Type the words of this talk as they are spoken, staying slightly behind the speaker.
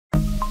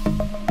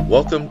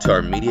Welcome to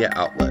our media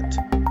outlet.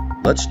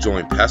 Let's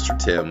join Pastor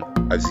Tim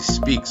as he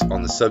speaks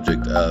on the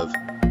subject of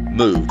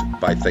Moved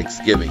by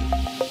Thanksgiving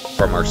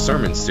from our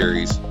sermon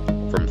series,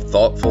 From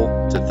Thoughtful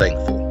to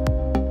Thankful.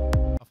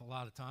 A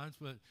lot of times,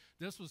 but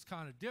this was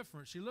kind of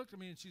different. She looked at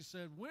me and she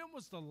said, when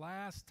was the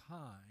last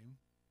time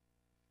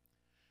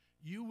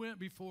you went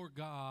before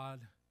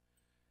God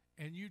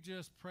and you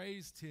just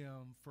praised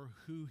him for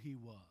who he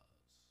was?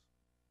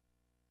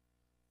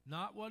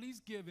 Not what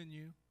he's given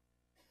you,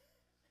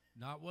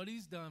 not what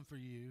he's done for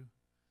you,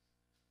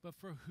 but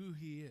for who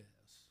he is.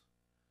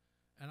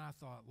 And I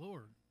thought,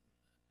 Lord,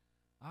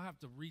 I have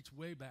to reach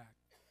way back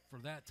for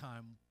that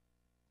time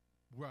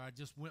where I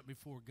just went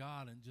before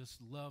God and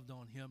just loved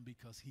on him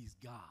because he's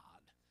God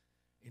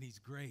and he's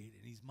great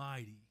and he's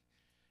mighty.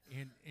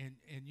 And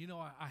you know,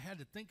 I had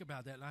to think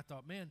about that, and I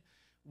thought, man,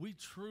 we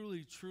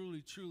truly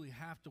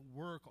have to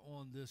work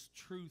on this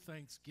true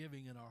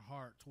thanksgiving in our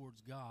heart towards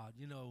God.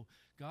 You know,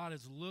 God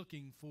is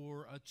looking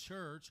for a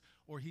church,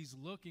 or he's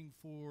looking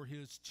for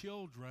his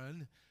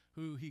children,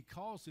 who he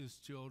calls his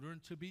children,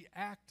 to be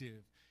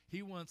active.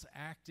 He wants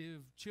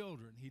active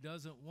children. He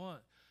doesn't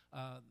want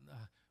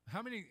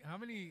how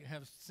many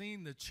have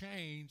seen the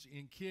change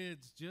in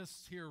kids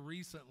just here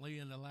recently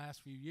in the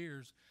last few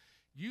years?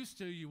 Used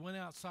to, you went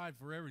outside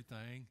for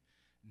everything.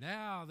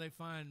 Now they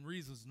find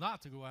reasons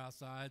not to go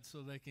outside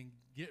so they can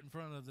get in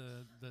front of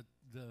the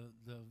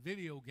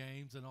video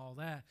games and all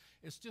that.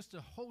 It's just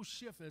a whole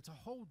shift. It's a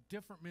whole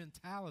different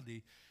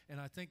mentality, and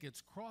I think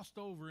it's crossed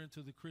over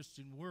into the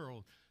Christian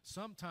world.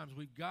 Sometimes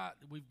we've got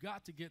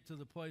to get to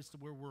the place to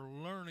where we're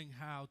learning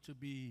how to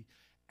be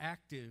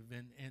active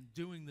and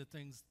doing the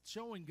things,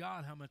 showing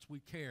God how much we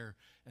care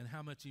and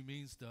how much he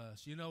means to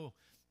us. You know,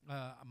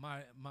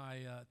 my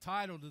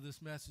title to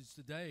this message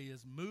today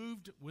is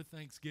Moved with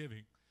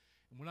Thanksgiving.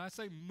 And when I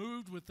say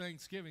moved with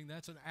Thanksgiving,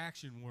 that's an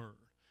action word.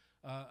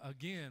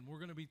 Again, we're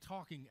going to be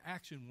talking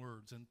action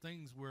words and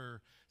things where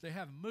they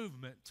have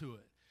movement to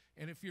it.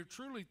 And if you're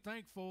truly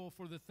thankful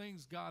for the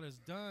things God has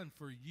done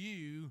for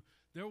you,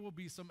 there will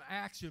be some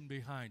action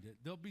behind it.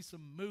 There'll be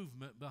some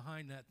movement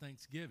behind that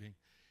Thanksgiving.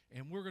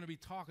 And we're going to be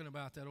talking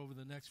about that over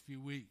the next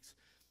few weeks.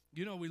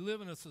 You know, we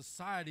live in a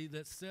society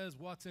that says,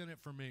 what's in it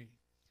for me?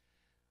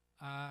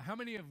 How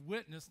many have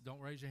witnessed,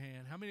 don't raise your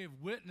hand, how many have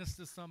witnessed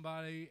to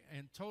somebody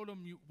and told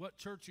them what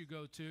church you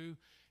go to,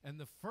 and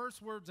the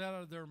first words out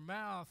of their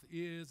mouth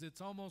is, it's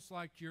almost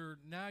like you're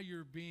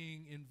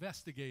being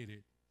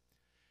investigated.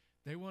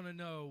 They want to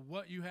know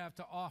what you have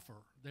to offer.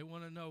 They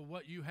want to know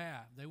what you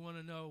have. They want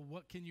to know,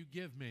 what can you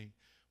give me?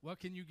 What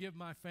can you give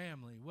my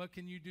family? What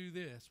can you do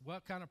this?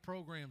 What kind of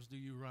programs do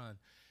you run?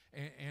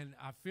 And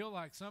I feel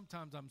like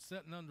sometimes I'm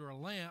sitting under a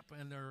lamp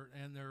and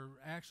they're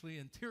actually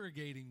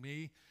interrogating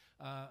me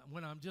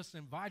when I'm just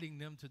inviting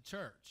them to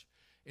church.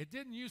 It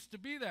didn't used to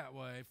be that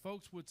way.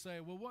 Folks would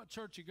say, well, what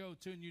church you go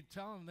to? And you'd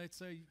tell them, they'd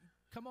say,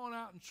 come on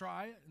out and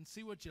try it and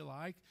see what you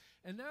like.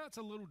 And now it's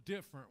a little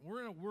different.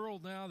 We're in a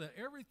world now that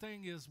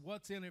everything is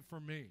what's in it for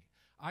me.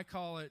 I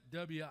call it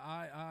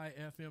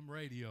WIIFM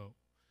radio.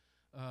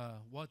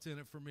 What's in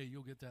it for me?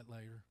 You'll get that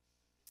later.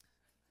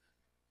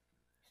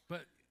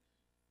 But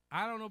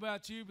I don't know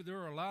about you, but there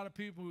are a lot of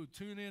people who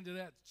tune into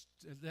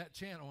that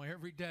channel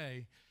every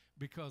day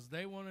because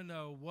they want to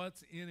know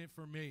what's in it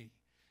for me.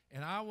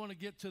 And I want to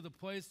get to the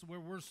place where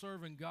we're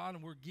serving God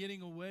and we're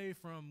getting away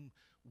from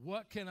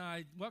what can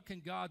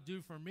God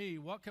do for me?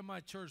 What can my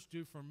church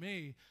do for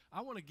me?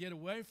 I want to get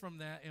away from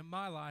that in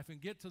my life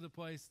and get to the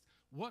place,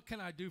 what can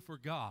I do for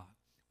God?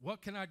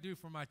 What can I do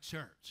for my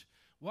church?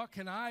 What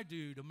can I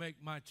do to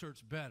make my church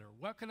better?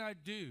 What can I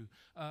do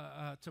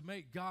to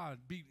make God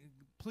be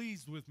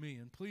pleased with me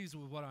and pleased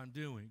with what I'm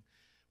doing?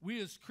 We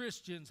as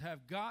Christians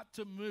have got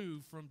to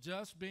move from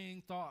just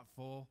being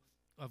thoughtful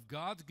of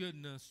God's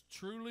goodness,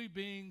 truly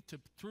being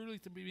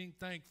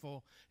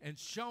thankful, and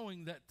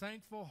showing that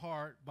thankful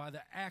heart by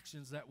the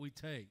actions that we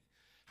take.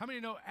 How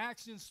many know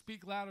actions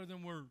speak louder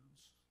than words?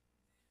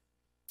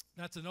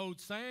 That's an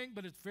old saying,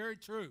 but it's very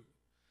true.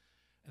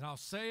 And I'll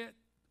say it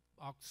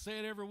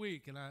every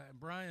week. And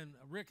Brian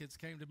Ricketts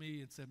came to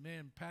me and said,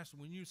 man, Pastor,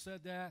 when you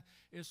said that,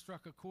 it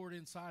struck a chord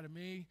inside of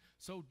me,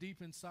 so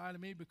deep inside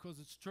of me, because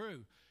it's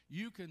true.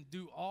 You can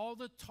do all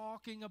the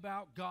talking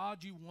about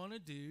God you want to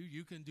do.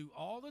 You can do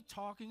all the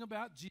talking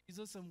about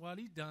Jesus and what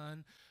he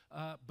done.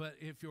 But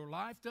if your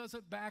life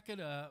doesn't back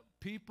it up,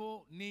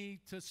 people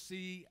need to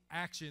see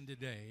action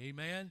today.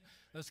 Amen?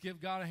 Let's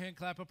give God a hand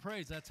clap of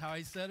praise. That's how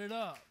he set it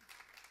up.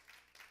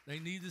 They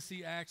need to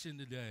see action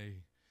today.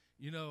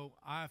 You know,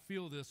 I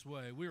feel this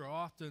way. We are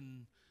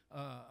often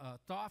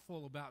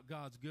thoughtful about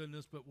God's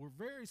goodness, but we're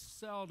very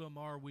seldom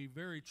are we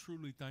very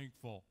truly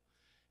thankful.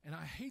 And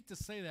I hate to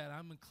say that.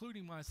 I'm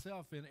including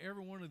myself in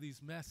every one of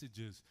these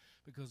messages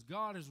because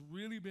God has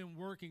really been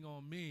working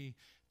on me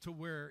to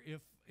where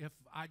if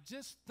I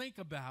just think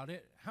about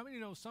it, how many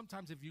know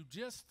sometimes if you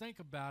just think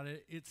about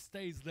it, it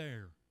stays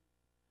there.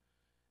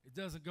 It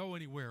doesn't go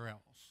anywhere else.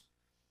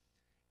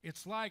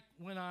 It's like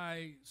when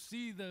I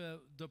see the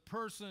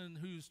person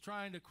who's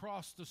trying to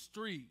cross the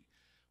street.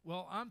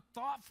 Well, I'm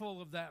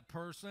thoughtful of that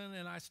person,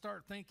 and I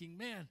start thinking,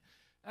 man,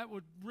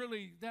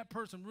 that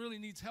person really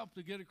needs help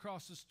to get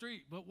across the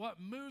street. But what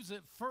moves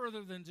it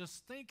further than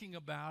just thinking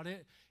about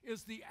it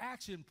is the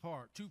action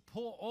part, to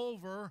pull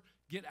over,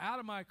 get out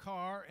of my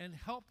car, and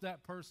help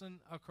that person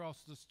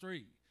across the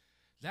street.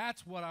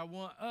 That's what I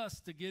want us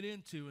to get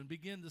into and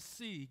begin to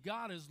see.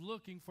 God is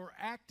looking for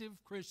active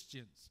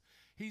Christians.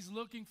 He's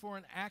looking for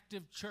an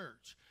active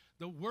church.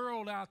 The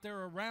world out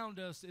there around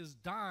us is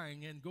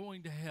dying and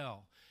going to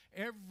hell.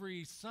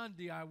 Every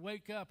Sunday I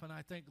wake up and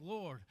I think,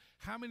 Lord,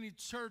 how many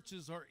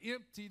churches are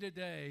empty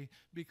today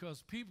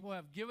because people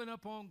have given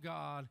up on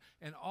God,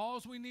 and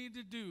all we need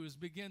to do is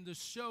begin to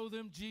show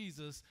them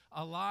Jesus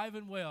alive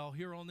and well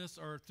here on this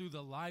earth through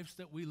the lives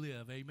that we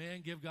live.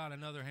 Amen. Give God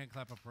another hand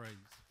clap of praise.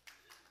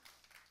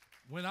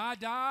 When I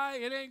die,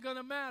 it ain't going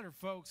to matter,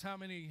 folks, how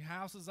many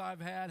houses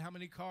I've had, how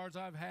many cars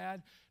I've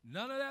had.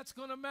 None of that's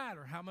going to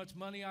matter. How much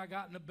money I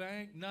got in the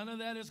bank, none of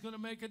that is going to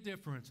make a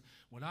difference.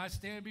 When I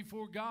stand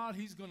before God,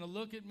 he's going to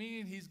look at me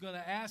and he's going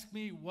to ask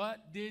me,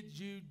 what did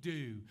you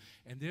do?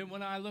 And then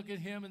when I look at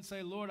him and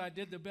say, Lord, I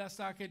did the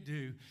best I could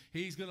do,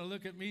 he's going to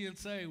look at me and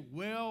say,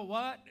 well,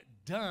 what?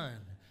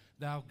 Done,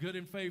 thou good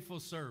and faithful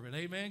servant.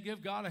 Amen.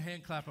 Give God a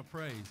hand clap of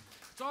praise.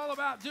 It's all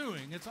about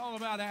doing. It's all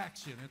about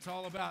action. It's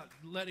all about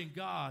letting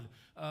God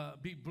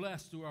be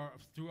blessed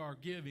through our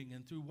giving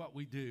and through what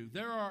we do.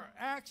 There are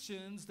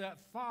actions that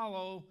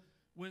follow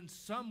when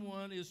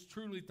someone is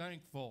truly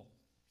thankful.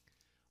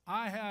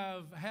 I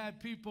have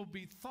had people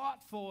be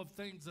thoughtful of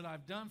things that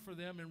I've done for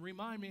them and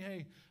remind me,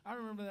 hey, I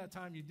remember that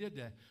time you did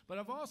that. But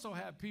I've also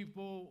had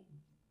people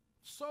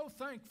so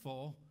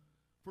thankful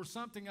for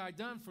something I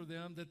done for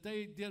them that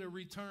they did a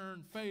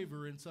return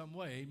favor in some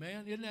way.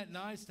 Amen. Isn't that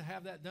nice to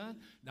have that done?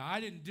 Now,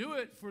 I didn't do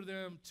it for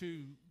them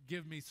to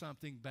give me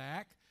something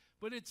back,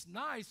 but it's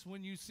nice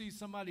when you see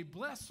somebody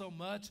blessed so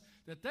much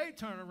that they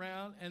turn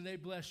around and they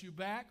bless you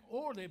back,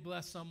 or they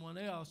bless someone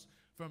else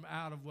from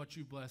out of what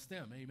you bless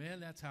them. Amen.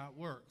 That's how it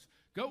works.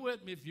 Go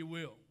with me if you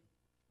will.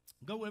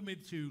 Go with me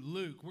to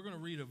Luke. We're going to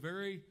read a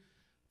very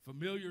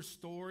familiar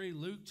story,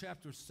 Luke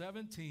chapter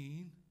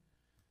 17.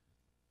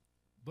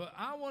 But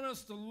I want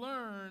us to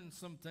learn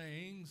some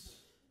things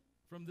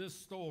from this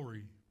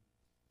story.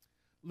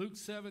 Luke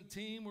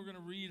 17, we're going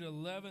to read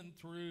 11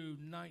 through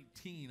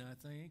 19, I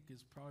think,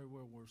 is probably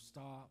where we'll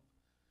stop.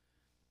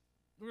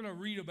 We're going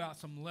to read about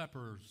some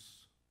lepers.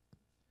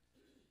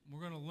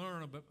 We're going to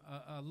learn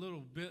a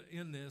little bit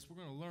in this.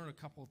 We're going to learn a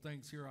couple of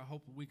things here I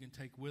hope we can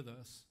take with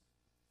us.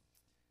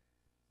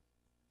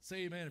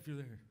 Say amen if you're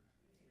there.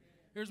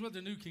 Here's what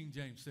the New King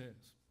James says.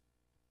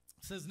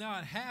 It says, now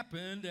it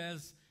happened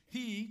as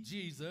he,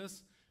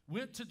 Jesus,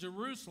 went to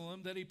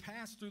Jerusalem that he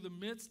passed through the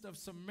midst of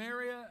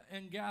Samaria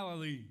and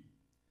Galilee.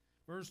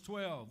 Verse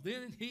 12,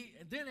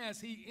 then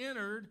as he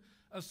entered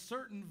a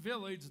certain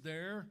village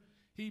there,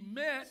 he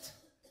met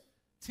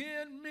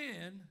 10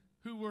 men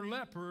who were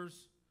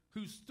lepers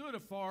who stood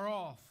afar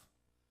off.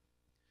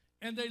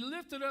 And they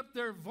lifted up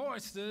their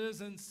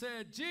voices and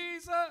said,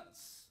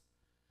 Jesus.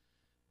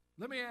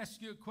 Let me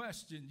ask you a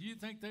question. Do you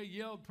think they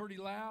yelled pretty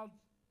loud?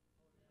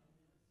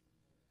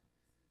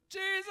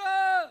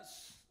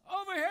 Jesus,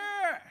 over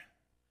here.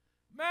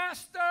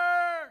 Master,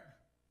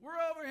 we're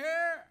over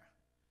here.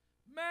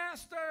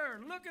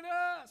 Master, look at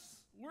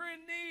us. We're in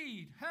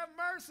need. Have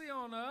mercy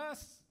on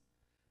us.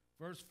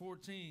 Verse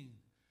 14.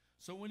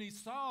 So when he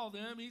saw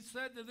them, he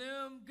said to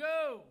them,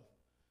 go,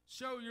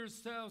 show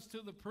yourselves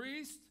to the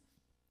priest.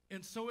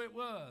 And so it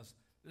was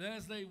that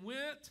as they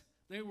went,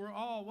 they were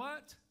all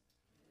what?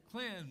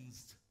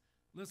 Cleansed.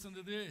 Listen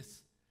to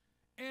this.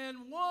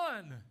 And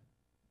one.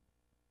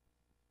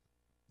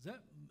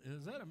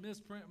 Is that a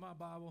misprint in my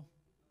Bible?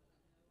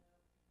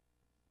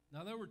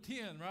 Now, there were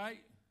 10,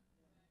 right?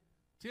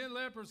 10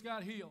 lepers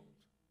got healed.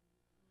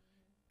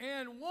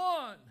 And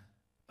one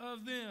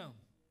of them,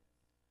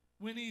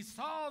 when he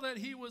saw that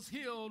he was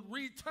healed,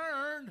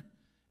 returned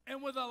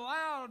and with a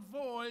loud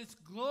voice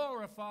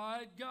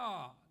glorified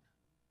God.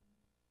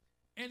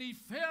 And he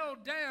fell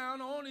down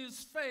on his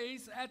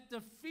face at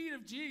the feet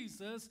of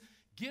Jesus,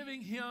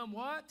 giving him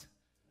what?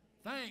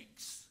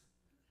 Thanks.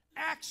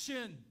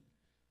 Action.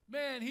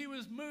 Man, he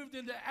was moved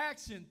into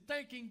action,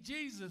 thanking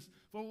Jesus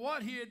for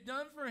what he had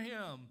done for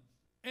him.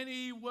 And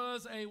he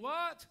was a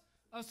what?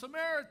 A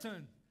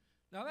Samaritan.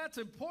 Now, that's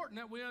important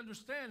that we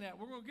understand that.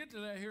 We're going to get to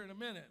that here in a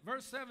minute.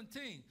 Verse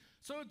 17.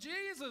 So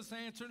Jesus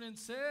answered and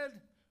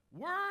said,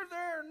 were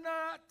there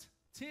not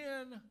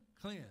 10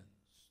 cleansed?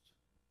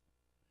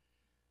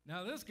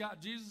 Now, this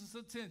got Jesus'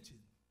 attention.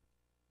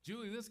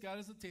 Julie, this got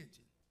his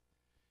attention.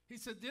 He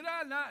said, did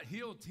I not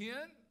heal 10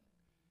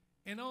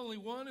 and only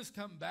one has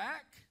come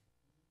back?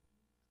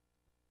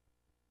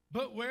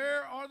 But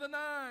where are the 9?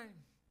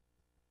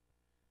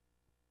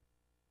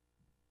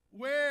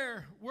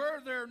 Where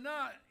were there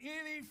not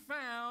any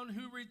found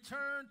who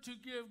returned to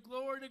give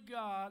glory to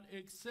God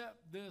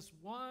except this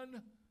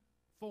one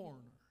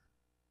foreigner?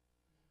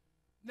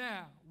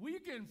 Now, we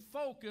can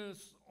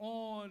focus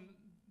on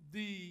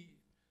the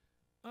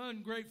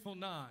ungrateful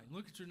 9.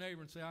 Look at your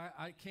neighbor and say,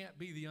 I can't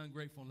be the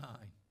ungrateful 9.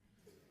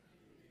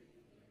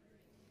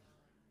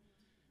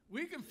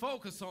 We can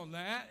focus on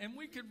that, and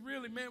we could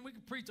really, man, we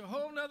could preach a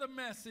whole nother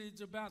message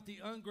about the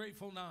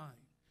ungrateful nine.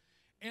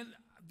 And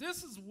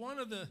this is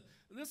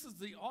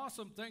the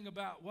awesome thing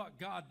about what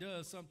God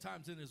does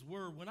sometimes in His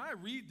Word. When I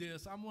read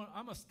this,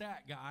 I'm a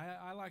stat guy.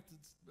 I like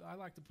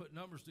to put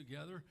numbers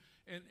together,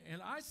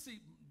 and I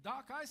see,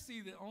 Doc, I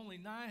see that only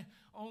 10%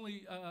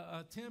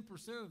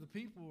 of the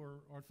people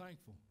are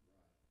thankful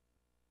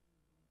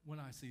when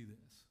I see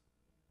this.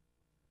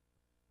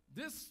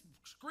 This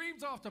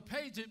screams off the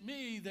page at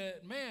me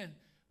that, man,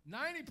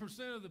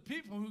 90% of the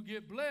people who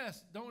get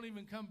blessed don't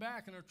even come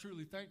back and are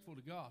truly thankful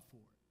to God for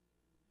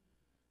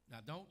it. Now,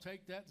 don't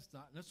take that. It's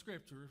not in the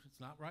scripture. It's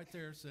not right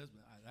there. It says,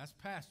 that's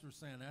pastor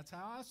saying. That's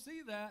how I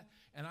see that.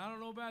 And I don't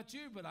know about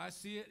you, but I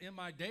see it in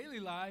my daily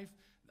life.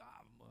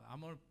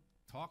 I'm going to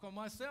talk on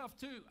myself,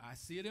 too. I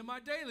see it in my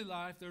daily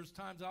life. There's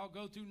times I'll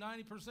go through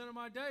 90% of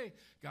my day.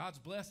 God's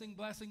blessing,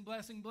 blessing,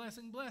 blessing,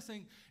 blessing,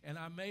 blessing. And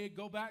I may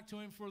go back to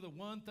Him for the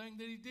one thing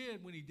that He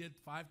did when He did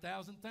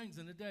 5,000 things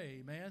in a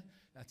day. Amen?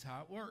 That's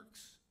how it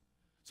works.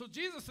 So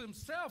Jesus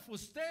Himself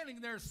was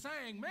standing there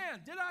saying,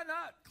 man, did I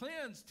not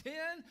cleanse 10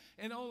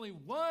 and only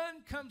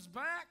one comes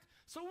back?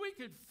 So we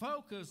could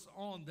focus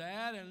on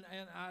that, and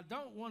I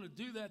don't want to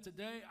do that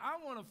today.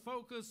 I want to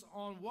focus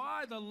on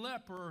why the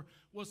leper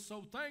was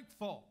so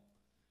thankful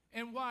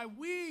and why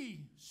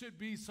we should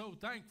be so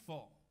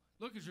thankful.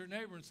 Look at your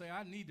neighbor and say,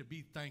 I need to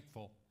be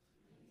thankful.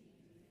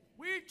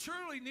 We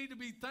truly need to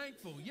be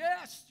thankful.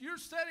 Yes, you're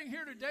sitting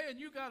here today and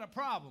you got a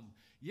problem.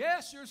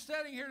 Yes, you're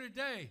sitting here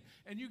today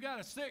and you got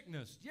a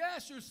sickness.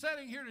 Yes, you're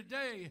sitting here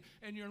today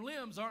and your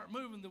limbs aren't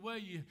moving the way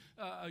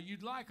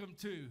you'd like them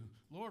to.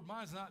 Lord,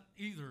 mine's not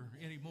either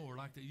anymore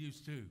like they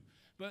used to.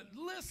 But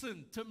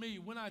listen to me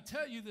when I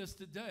tell you this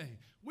today.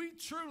 We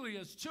truly,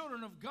 as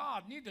children of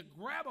God, need to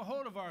grab a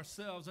hold of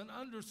ourselves and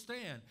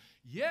understand,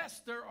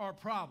 yes, there are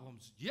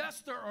problems.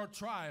 Yes, there are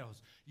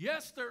trials.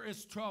 Yes, there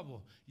is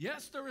trouble.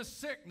 Yes, there is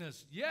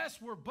sickness.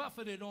 Yes, we're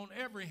buffeted on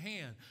every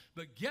hand.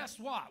 But guess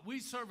what? We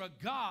serve a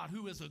God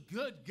who is a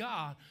good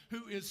God,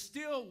 who is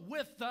still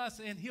with us,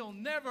 and He'll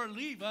never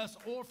leave us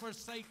or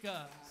forsake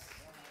us.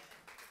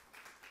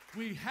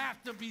 We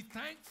have to be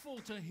thankful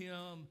to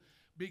Him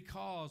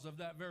because of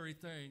that very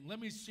thing. Let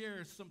me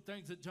share some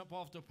things that jump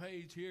off the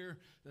page here.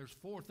 There's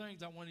 4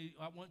 things I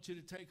want you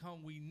to take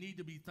home we need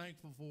to be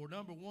thankful for.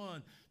 Number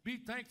 1, be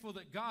thankful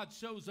that God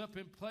shows up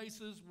in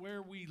places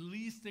where we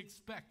least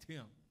expect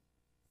Him.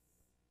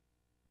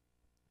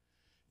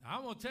 Now,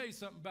 I'm going to tell you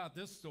something about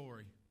this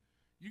story.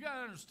 You got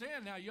to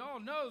understand now, y'all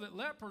know that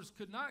lepers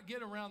could not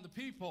get around the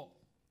people.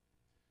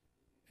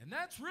 And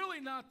that's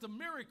really not the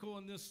miracle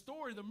in this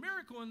story. The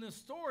miracle in this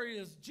story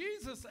is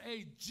Jesus,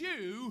 a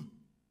Jew,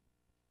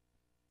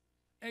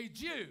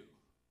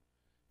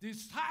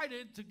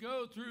 decided to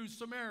go through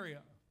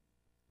Samaria.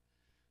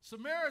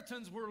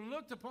 Samaritans were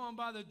looked upon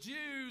by the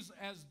Jews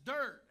as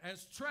dirt,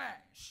 as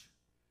trash.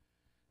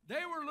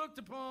 They were looked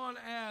upon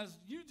as,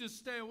 you just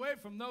stay away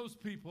from those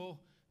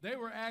people. They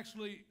were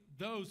actually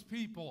those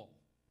people.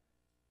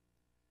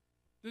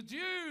 The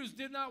Jews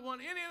did not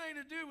want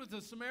anything to do with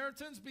the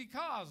Samaritans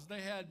because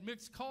they had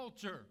mixed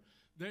culture.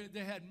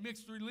 They had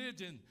mixed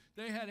religion.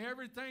 They had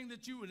everything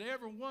that you would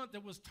ever want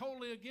that was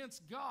totally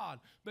against God.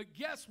 But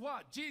guess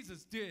what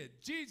Jesus did?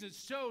 Jesus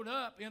showed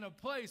up in a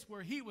place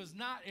where He was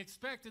not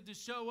expected to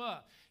show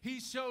up. He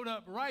showed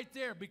up right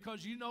there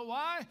because you know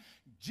why?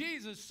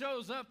 Jesus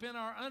shows up in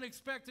our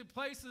unexpected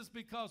places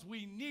because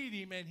we need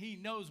Him, and He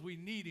knows we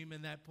need Him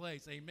in that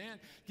place. Amen?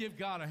 Give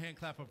God a hand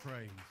clap of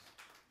praise.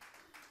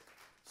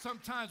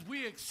 Sometimes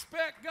we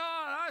expect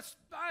God.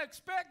 I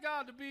expect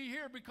God to be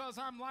here because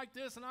I'm like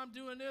this and I'm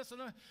doing this.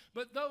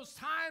 But those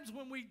times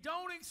when we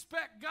don't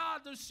expect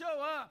God to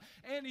show up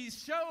and He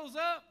shows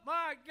up,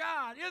 my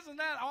God, isn't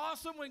that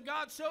awesome when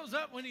God shows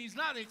up when He's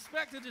not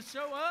expected to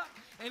show up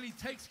and He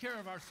takes care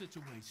of our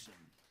situation?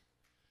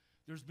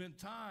 There's been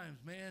times,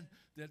 man,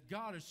 that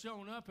God has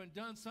shown up and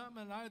done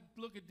something, and I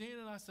look at Dean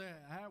and I say,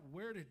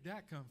 where did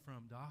that come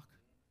from, Doc?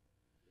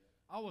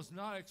 I was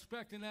not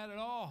expecting that at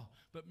all.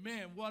 But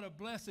man, what a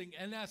blessing.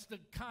 And that's the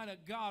kind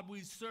of God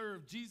we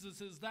serve.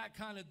 Jesus is that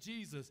kind of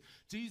Jesus.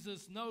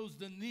 Jesus knows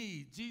the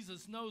need.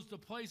 Jesus knows the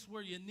place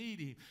where you need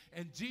Him.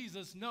 And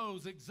Jesus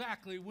knows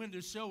exactly when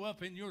to show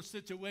up in your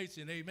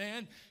situation.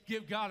 Amen?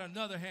 Give God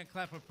another hand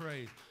clap of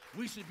praise.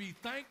 We should be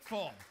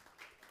thankful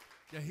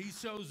that He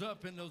shows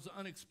up in those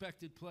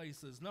unexpected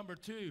places. Number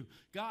 2,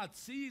 God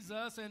sees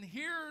us and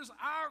hears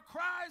our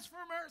cries for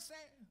mercy.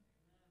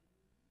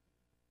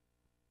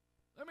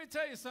 Let me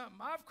tell you something.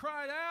 I've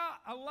cried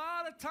out a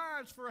lot of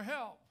times for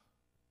help,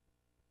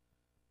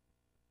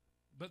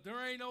 but there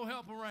ain't no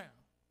help around.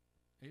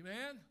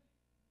 Amen?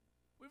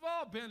 We've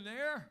all been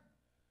there.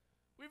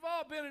 We've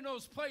all been in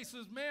those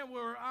places, man,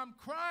 where I'm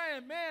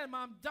crying, man,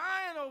 I'm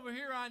dying over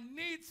here. I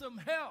need some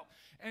help.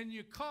 And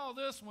you call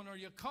this one or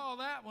you call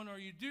that one or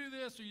you do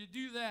this or you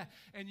do that,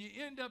 and you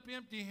end up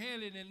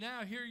empty-handed, and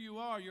now here you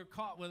are. You're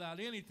caught without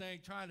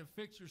anything trying to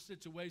fix your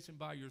situation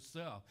by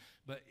yourself.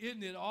 But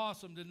isn't it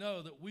awesome to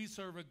know that we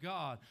serve a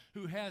God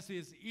who has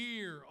his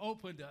ear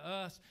open to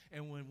us,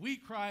 and when we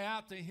cry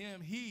out to him,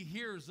 he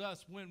hears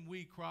us when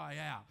we cry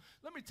out.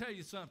 Let me tell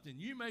you something.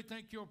 You may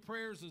think your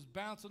prayers is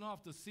bouncing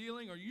off the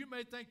ceiling, or you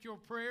may think your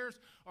prayers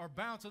are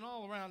bouncing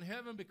all around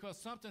heaven because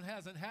something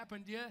hasn't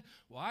happened yet.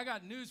 Well, I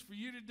got news for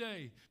you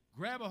today.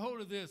 Grab a hold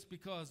of this,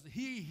 because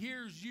he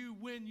hears you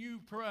when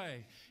you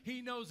pray.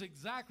 He knows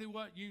exactly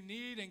what you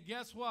need, and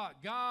guess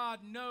what? God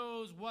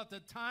knows what the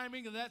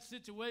timing of that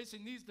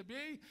situation needs to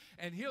be,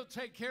 and he'll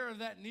take care of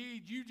that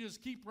need. You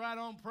just keep right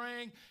on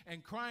praying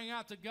and crying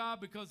out to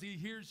God, because he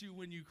hears you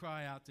when you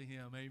cry out to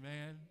him.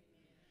 Amen?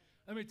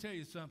 Let me tell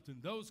you something.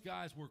 Those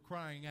guys were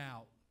crying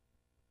out.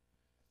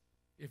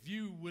 If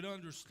you would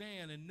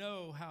understand and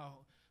know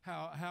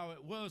how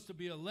it was to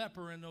be a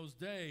leper in those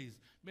days,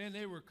 man,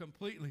 they were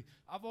completely.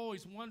 I've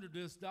always wondered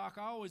this, Doc.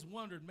 I always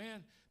wondered,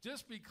 man,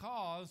 just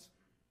because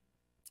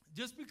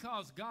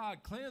God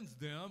cleansed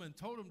them and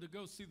told them to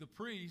go see the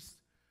priest,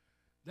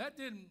 that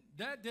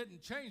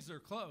didn't change their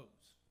clothes.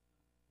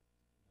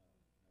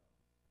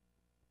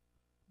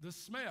 The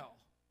smell.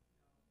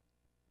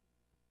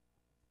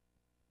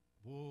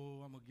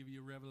 Whoa, I'm going to give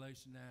you a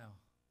revelation now.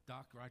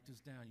 Doc, write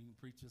this down. You can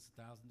preach this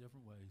 1,000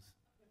 different ways.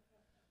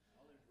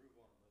 I'll improve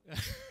on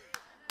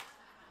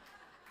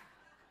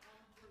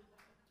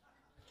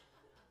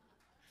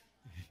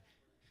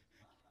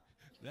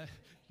it.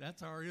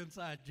 That's our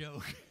inside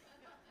joke.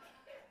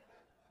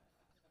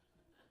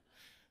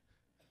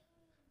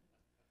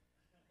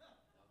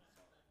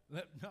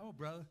 No,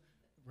 brother.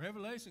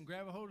 Revelation,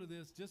 grab a hold of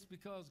this. Just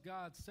because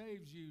God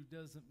saves you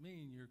doesn't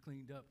mean you're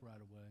cleaned up right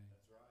away.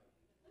 That's right.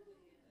 That is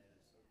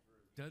so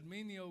true. Doesn't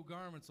mean the old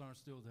garments aren't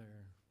still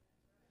there.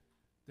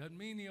 Doesn't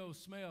mean the old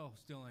smell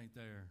still ain't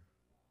there.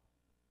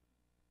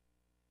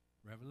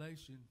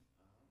 Revelation.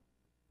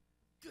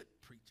 Good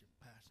preaching,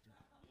 Pastor.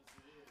 Yes,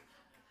 it is.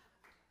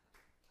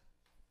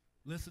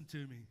 Listen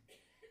to me.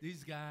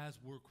 These guys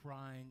were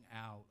crying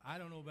out. I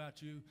don't know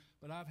about you,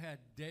 but I've had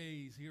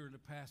days here in the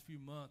past few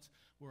months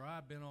where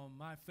I've been on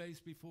my face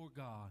before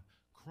God,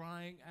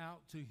 crying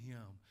out to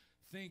him,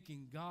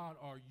 thinking, God,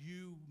 are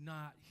you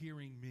not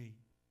hearing me?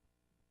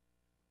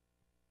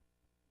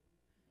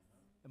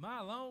 Am I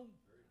alone?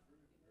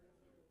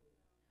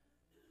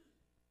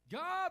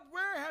 God,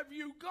 where have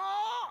you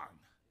gone?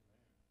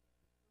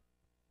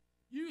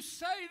 You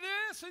say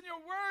this and your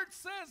word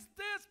says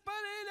this, but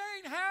it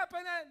ain't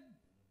happening.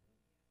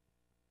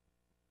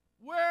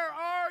 Where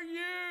are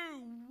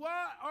you?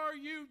 What are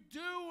you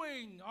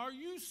doing? Are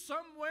you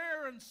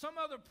somewhere in some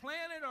other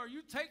planet? Are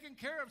you taking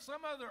care of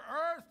some other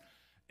earth?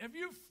 Have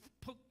you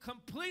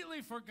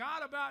completely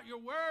forgot about your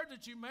word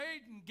that you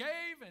made and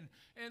gave? And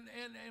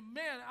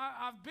man,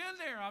 I've been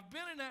there. I've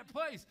been in that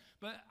place.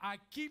 But I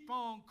keep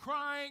on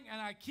crying, and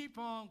I keep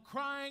on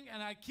crying,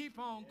 and I keep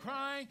on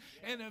crying.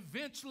 And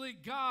eventually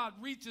God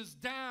reaches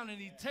down, and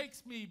he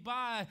takes me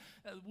by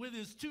with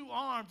his two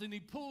arms, and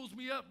he pulls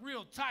me up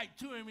real tight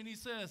to him, and he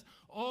says,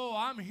 oh,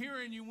 I'm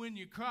hearing you when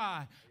you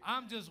cry.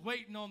 I'm just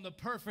waiting on the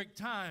perfect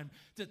time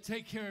to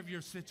take care of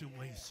your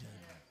situation.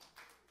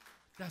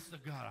 That's the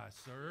God I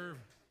serve.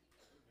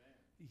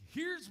 He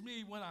hears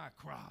me when I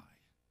cry.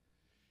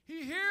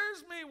 He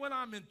hears me when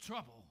I'm in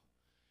trouble.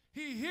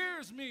 He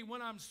hears me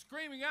when I'm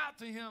screaming out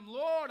to him,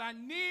 Lord, I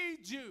need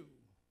you.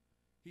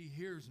 He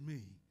hears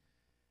me.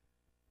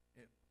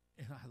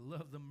 And I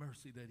love the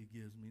mercy that he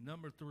gives me.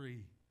 Number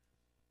 3,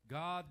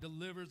 God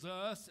delivers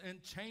us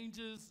and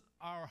changes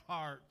our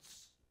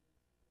hearts.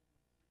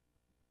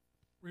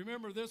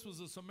 Remember, this was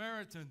a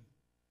Samaritan.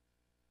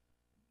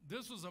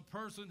 This was a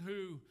person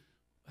who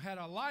had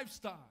a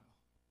lifestyle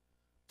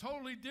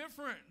totally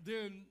different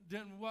than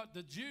what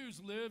the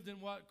Jews lived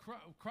and what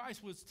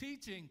Christ was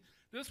teaching.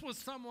 This was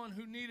someone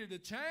who needed a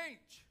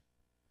change.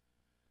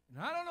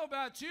 And I don't know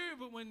about you,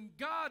 but when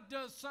God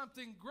does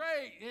something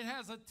great, it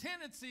has a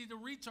tendency to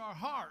reach our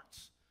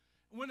hearts.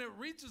 When it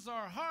reaches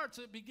our hearts,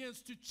 it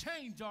begins to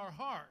change our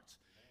hearts.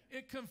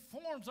 It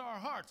conforms our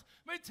hearts.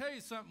 Let me tell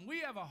you something. We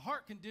have a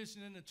heart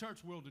condition in the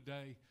church world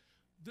today.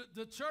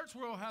 The church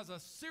world has a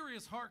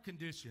serious heart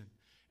condition.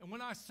 And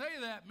when I say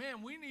that,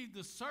 man, we need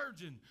the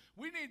surgeon.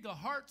 We need the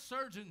heart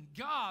surgeon,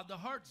 God, the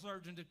heart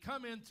surgeon, to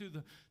come into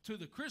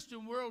the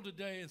Christian world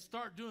today and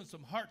start doing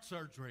some heart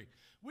surgery.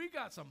 We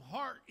got some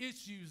heart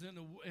issues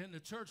in the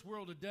church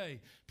world today.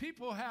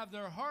 People have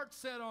their heart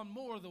set on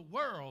more of the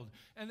world,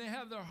 and they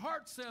have their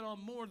heart set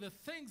on more of the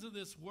things of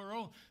this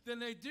world than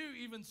they do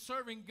even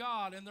serving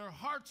God, and their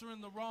hearts are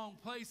in the wrong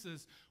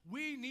places.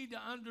 We need to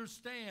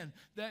understand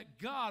that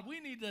God,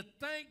 we need to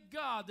thank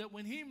God that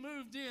when he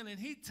moved in and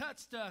he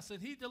touched us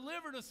and he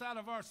delivered us out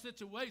of our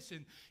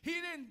situation. He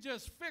didn't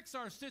just fix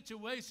our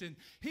situation.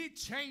 He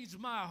changed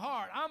my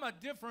heart. I'm a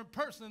different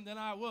person than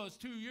I was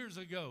 2 years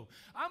ago.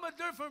 I'm a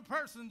different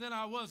person than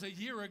I was a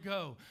year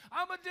ago.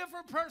 I'm a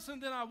different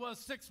person than I was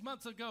 6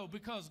 months ago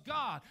because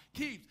God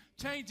keeps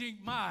changing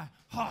my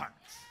heart.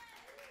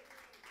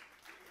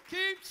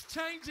 Keeps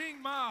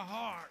changing my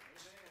heart.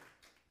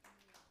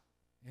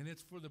 And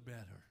it's for the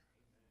better.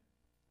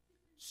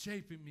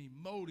 Shaping me,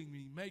 molding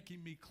me,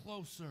 making me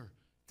closer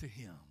to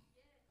Him.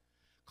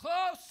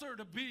 Closer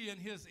to be in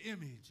His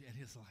image and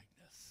His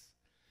likeness.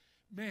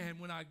 Man,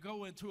 when I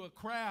go into a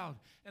crowd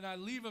and I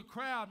leave a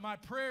crowd, my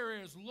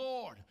prayer is,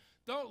 Lord,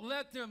 don't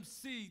let them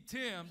see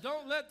Tim.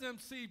 Don't let them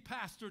see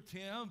Pastor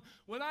Tim.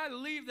 When I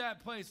leave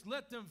that place,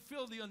 let them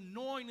feel the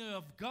anointing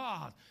of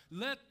God.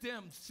 Let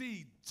them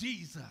see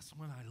Jesus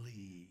when I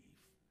leave.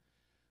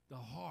 The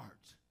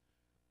heart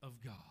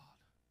of God.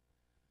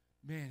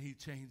 Man, He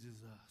changes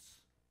us.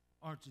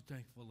 Aren't you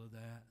thankful of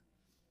that?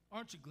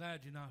 Aren't you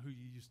glad you're not who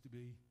you used to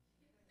be?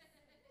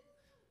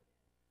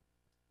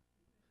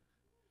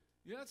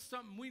 Yeah, that's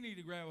something we need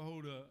to grab a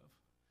hold of.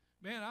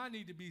 Man, I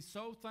need to be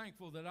so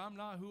thankful that I'm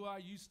not who I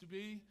used to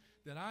be,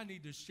 that I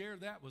need to share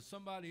that with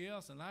somebody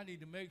else, and I need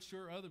to make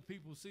sure other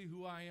people see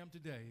who I am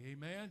today.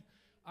 Amen?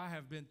 I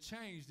have been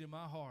changed in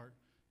my heart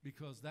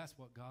because that's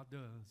what God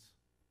does.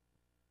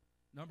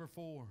 Number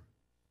 4,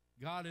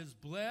 God is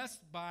blessed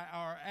by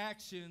our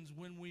actions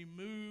when we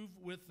move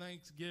with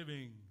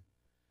thanksgiving.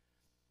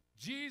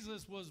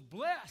 Jesus was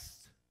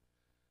blessed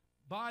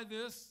by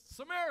this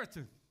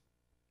Samaritan.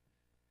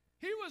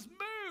 He was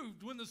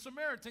moved when the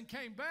Samaritan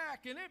came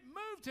back, and it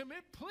moved him.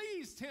 It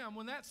pleased him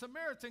when that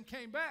Samaritan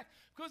came back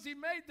because he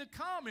made the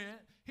comment.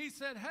 He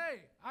said, hey,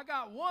 I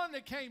got one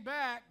that came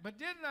back, but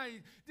didn't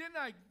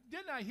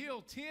I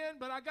heal 10?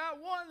 But I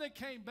got one that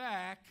came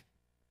back.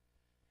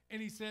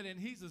 And he said, and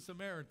he's a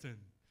Samaritan.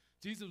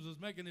 Jesus was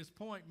making this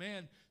point,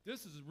 man,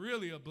 this is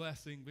really a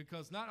blessing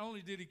because not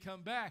only did he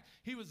come back,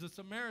 he was a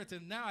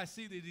Samaritan. Now I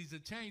see that he's a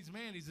changed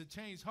man. He's a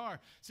changed heart.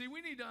 See,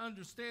 we need to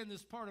understand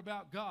this part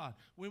about God.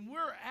 When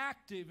we're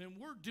active and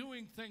we're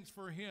doing things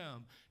for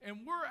Him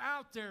and we're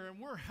out there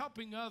and we're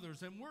helping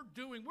others and we're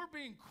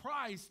being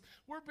Christ,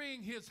 we're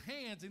being His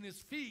hands and His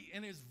feet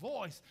and His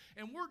voice,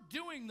 and we're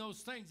doing those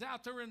things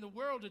out there in the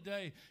world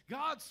today,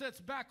 God sits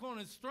back on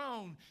His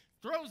throne,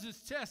 throws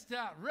His chest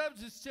out,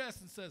 rubs His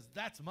chest, and says,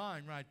 that's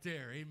mine right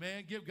there.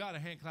 Amen. Give God a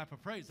hand clap of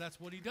praise. That's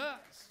what He does.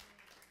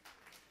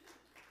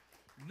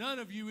 None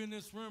of you in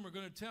this room are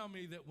going to tell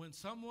me that when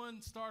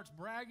someone starts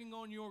bragging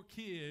on your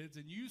kids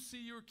and you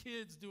see your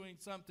kids doing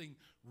something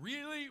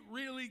really,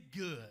 really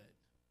good,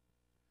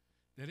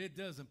 that it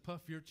doesn't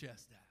puff your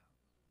chest out.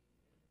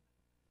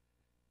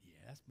 Yeah,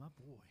 that's my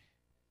boy.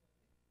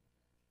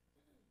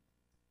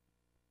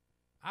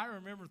 I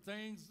remember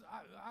things,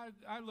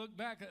 I look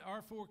back at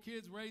our 4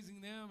 kids,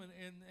 raising them,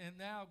 and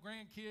now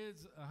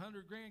grandkids,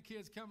 100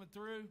 grandkids coming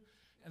through,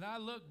 and I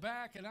look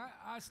back and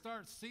I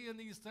start seeing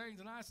these things,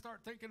 and I start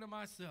thinking to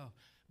myself,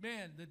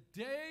 man, the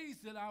days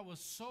that I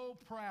was so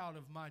proud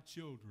of my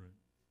children,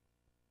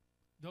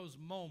 those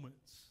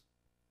moments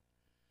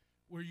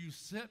where you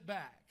sit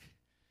back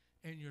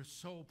and you're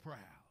so proud,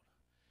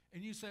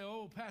 and you say,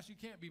 oh, Pastor, you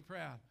can't be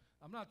proud.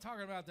 I'm not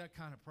talking about that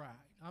kind of pride.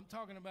 I'm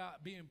talking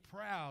about being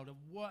proud of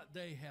what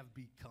they have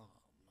become.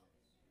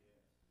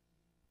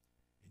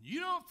 And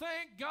you don't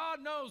think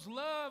God knows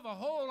love a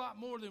whole lot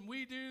more than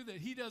we do, that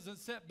He doesn't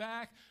sit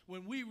back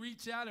when we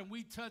reach out and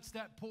we touch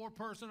that poor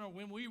person, or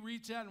when we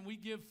reach out and we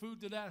give food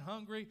to that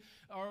hungry,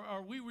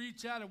 or we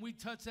reach out and we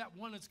touch that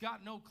one that's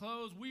got no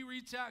clothes. We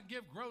reach out and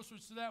give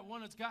groceries to that one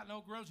that's got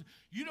no groceries.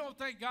 You don't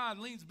think God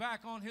leans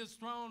back on His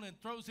throne and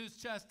throws His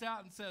chest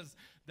out and says,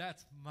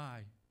 that's my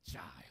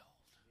child.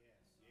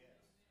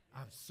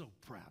 I'm so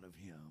proud of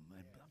him,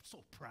 and I'm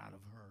so proud of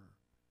her.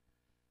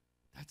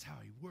 That's how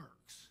He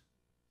works.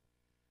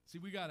 See,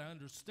 we got to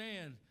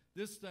understand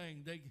this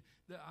thing.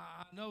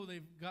 I know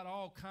they've got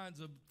all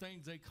kinds of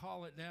things they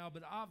call it now,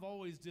 but I've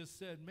always just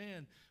said,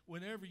 man,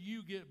 whenever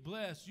you get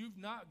blessed, you've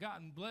not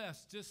gotten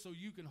blessed just so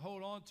you can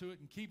hold on to it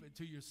and keep it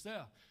to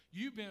yourself.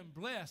 You've been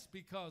blessed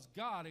because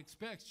God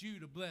expects you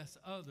to bless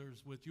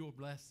others with your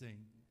blessing.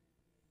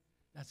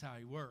 That's how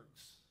He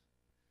works.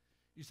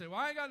 You say, well,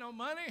 I ain't got no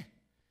money.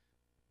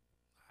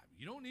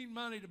 You don't need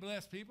money to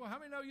bless people. How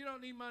many know you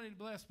don't need money to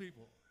bless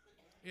people?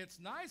 It's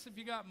nice if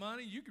you got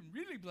money. You can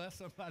really bless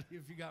somebody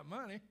if you got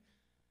money.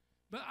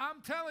 But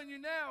I'm telling you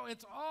now,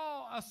 it's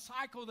all a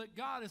cycle that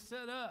God has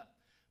set up.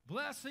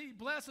 He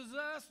blesses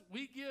us.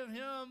 We give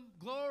Him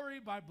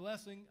glory by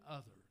blessing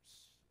others.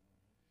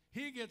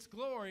 He gets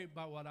glory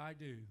by what I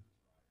do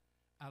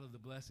out of the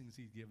blessings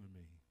He's given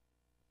me.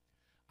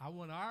 I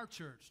want our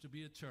church to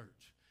be a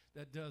church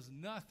that does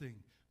nothing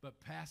but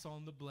pass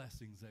on the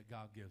blessings that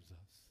God gives us.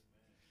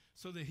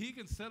 So that He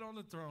can sit on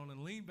the throne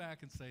and lean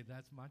back and say,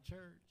 that's my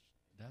church.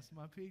 That's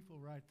my people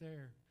right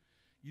there.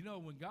 You know,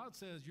 when God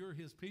says you're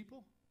His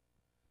people,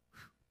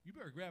 you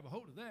better grab a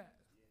hold of that.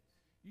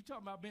 You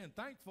talking about being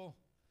thankful.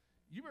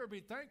 You better be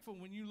thankful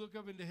when you look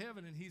up into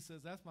heaven and he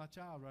says, that's my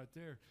child right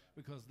there,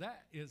 because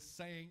that is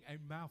saying a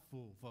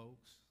mouthful,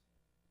 folks.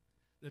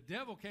 The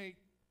devil can't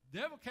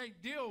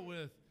deal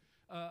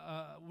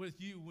with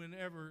you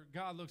whenever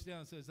God looks down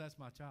and says, that's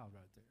my child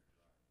right there.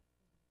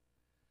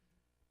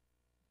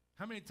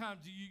 How many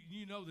times do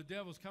you know the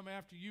devil's come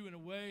after you in a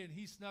way and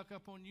he snuck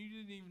up on you, you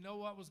didn't even know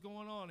what was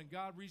going on, and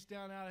God reached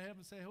down out of heaven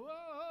and said,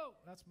 whoa,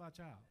 that's my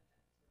child.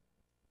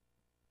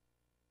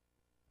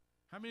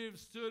 How many of you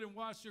stood and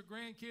watched your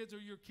grandkids or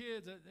your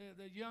kids at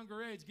a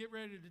younger age get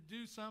ready to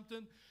do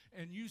something,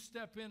 and you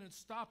step in and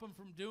stop them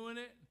from doing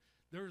it?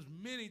 There's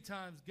many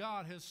times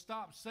God has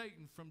stopped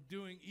Satan from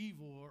doing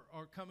evil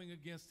or coming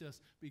against us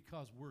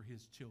because we're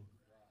his children.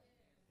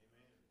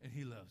 And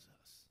he loves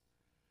us.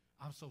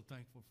 I'm so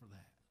thankful for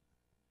that.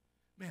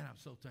 Man, I'm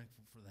so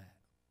thankful for that.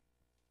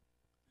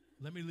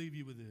 Let me leave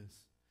you with this.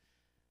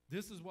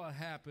 This is what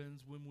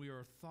happens when we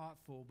are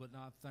thoughtful but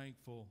not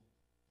thankful.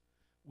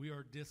 We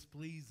are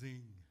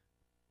displeasing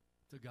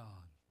to God.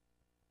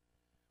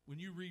 When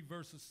you read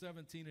verses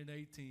 17 and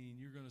 18,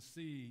 you're going to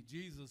see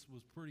Jesus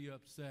was pretty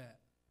upset.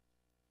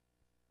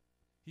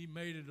 He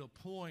made it a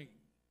point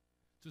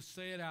to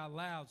say it out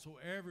loud so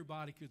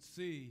everybody could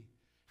see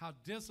how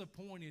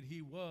disappointed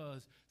he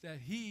was that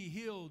he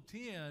healed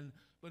 10,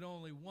 but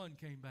only one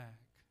came back.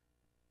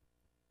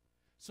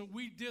 So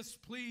we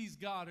displease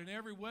God in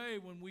every way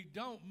when we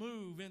don't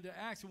move into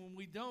action, when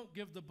we don't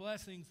give the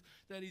blessings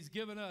that he's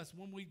given us,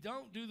 when we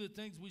don't do the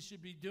things we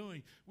should be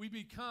doing. We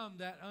become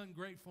that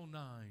ungrateful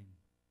 9.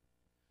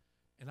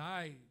 And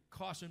I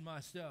caution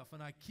myself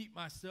and I keep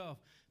myself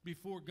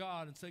before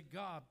God and say,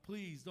 God,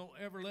 please don't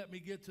ever let me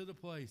get to the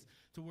place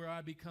to where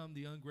I become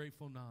the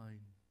ungrateful 9.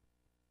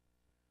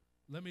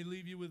 Let me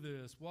leave you with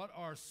this. What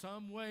are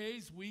some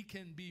ways we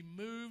can be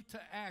moved to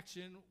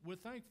action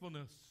with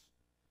thankfulness?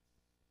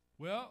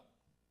 Well,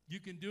 you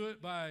can do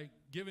it by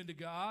giving to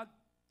God.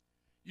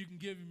 You can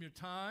give him your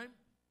time.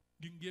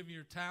 You can give him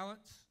your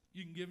talents.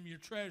 You can give him your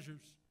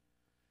treasures.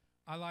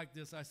 I like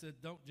this. I said,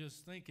 don't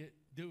just think it,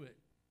 do it.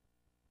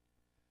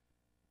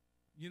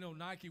 You know,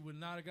 Nike would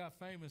not have got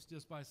famous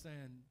just by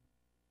saying,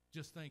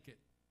 just think it.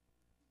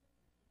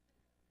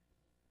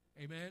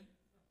 Amen?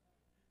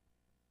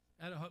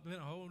 That'd have been a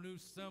whole new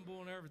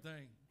symbol and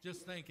everything.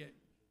 Just think it.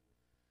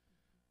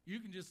 You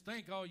can just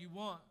think all you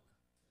want,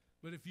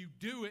 but if you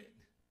do it,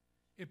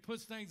 it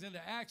puts things into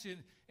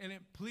action and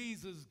it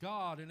pleases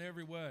God in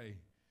every way.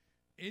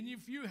 And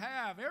if you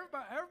have,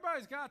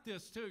 everybody's got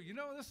this too. You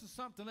know, this is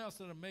something else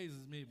that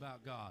amazes me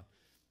about God.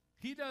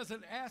 He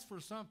doesn't ask for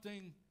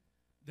something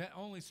that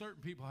only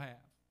certain people have.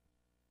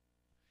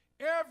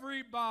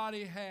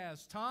 Everybody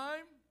has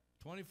time,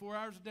 24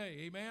 hours a day.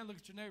 Amen? Look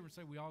at your neighbor and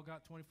say, we all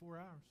got 24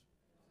 hours.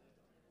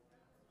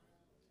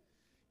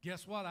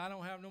 Guess what? I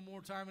don't have no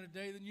more time in a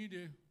day than you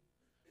do.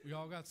 We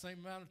all got the same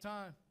amount of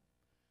time.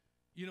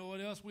 You know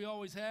what else we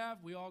always have?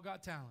 We all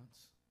got talents.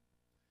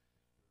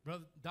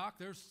 Brother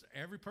Doc,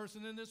 every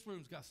person in this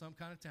room's got some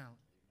kind of talent.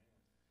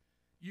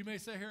 You may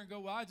sit here and go,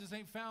 well, I just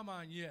ain't found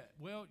mine yet.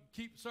 Well,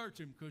 keep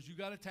searching because you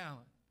got a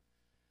talent.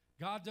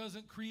 God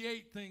doesn't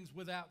create things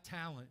without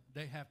talent.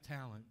 They have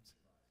talent.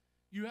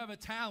 You have a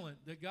talent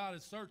that God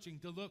is searching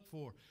to look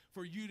for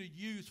you to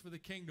use for the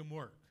kingdom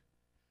work.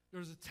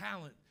 There's a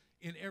talent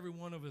in every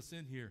one of us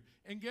in here.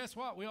 And guess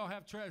what? We all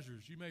have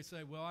treasures. You may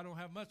say, well, I don't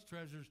have much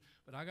treasures,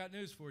 but I got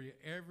news for you.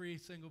 Every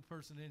single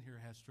person in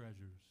here has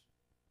treasures.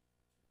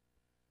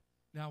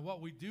 Now, what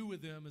we do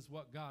with them is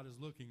what God is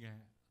looking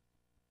at.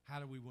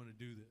 How do we want to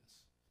do this?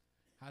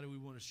 How do we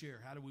want to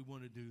share? How do we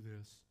want to do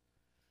this?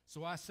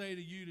 So I say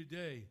to you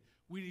today,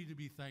 we need to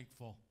be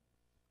thankful,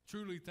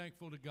 truly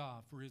thankful to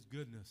God for his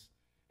goodness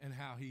and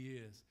how he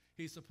is.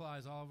 He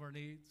supplies all of our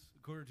needs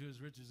according to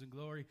his riches and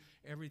glory.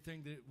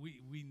 Everything that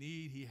we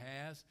need, he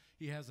has.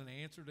 He has an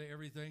answer to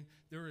everything.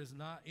 There is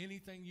not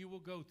anything you will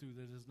go through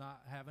that does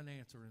not have an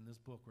answer in this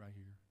book right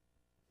here.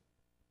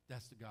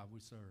 That's the God we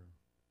serve.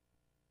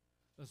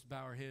 Let's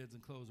bow our heads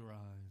and close our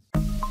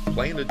eyes.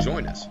 Plan to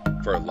join us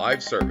for a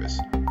live service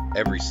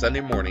every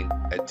Sunday morning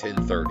at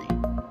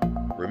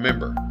 10:30.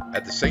 Remember,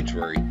 at the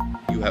sanctuary,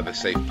 you have a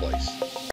safe place.